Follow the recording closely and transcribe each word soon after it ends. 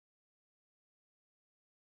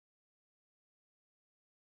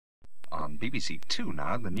On BBC Two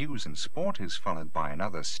now, the news and sport is followed by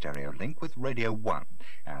another stereo link with Radio 1,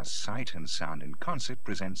 as Sight and Sound in Concert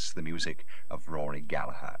presents the music of Rory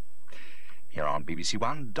Gallagher. Here on BBC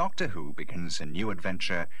One, Doctor Who begins a new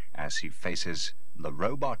adventure as he faces the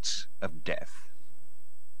robots of death.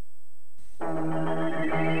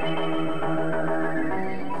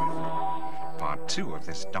 Part 2 of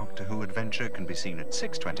this Doctor Who adventure can be seen at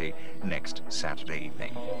 6:20 next Saturday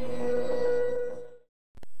evening.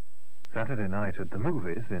 Saturday night at the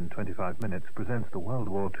movies in 25 minutes presents the World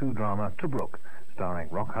War II drama Tobruk, starring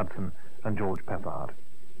Rock Hudson and George Peppard.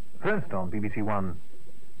 First on BBC One,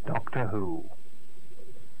 Doctor Who.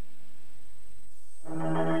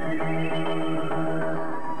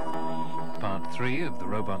 Part 3 of The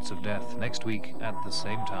Robots of Death next week at the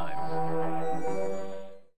same time.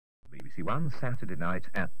 BBC One Saturday night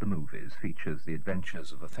at the movies features the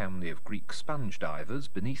adventures of a family of Greek sponge divers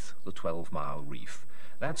beneath the 12-mile reef.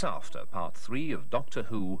 That's after Part 3 of Doctor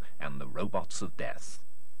Who and the Robots of Death.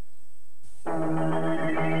 Well,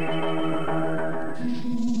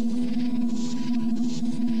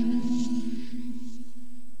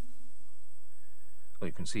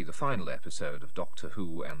 you can see the final episode of Doctor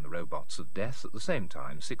Who and the Robots of Death at the same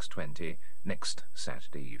time, 6:20 next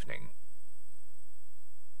Saturday evening.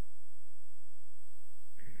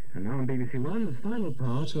 And now on BBC One, the final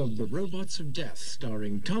part of The Robots of Death,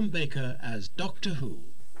 starring Tom Baker as Doctor Who.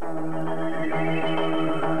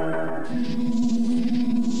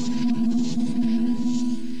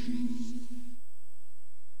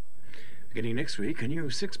 Beginning next week, a new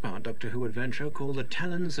 6-part Doctor Who adventure called The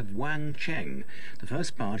Talons of Wang Cheng. The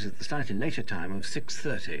first part is at the slightly later time of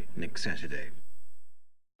 6:30 next Saturday.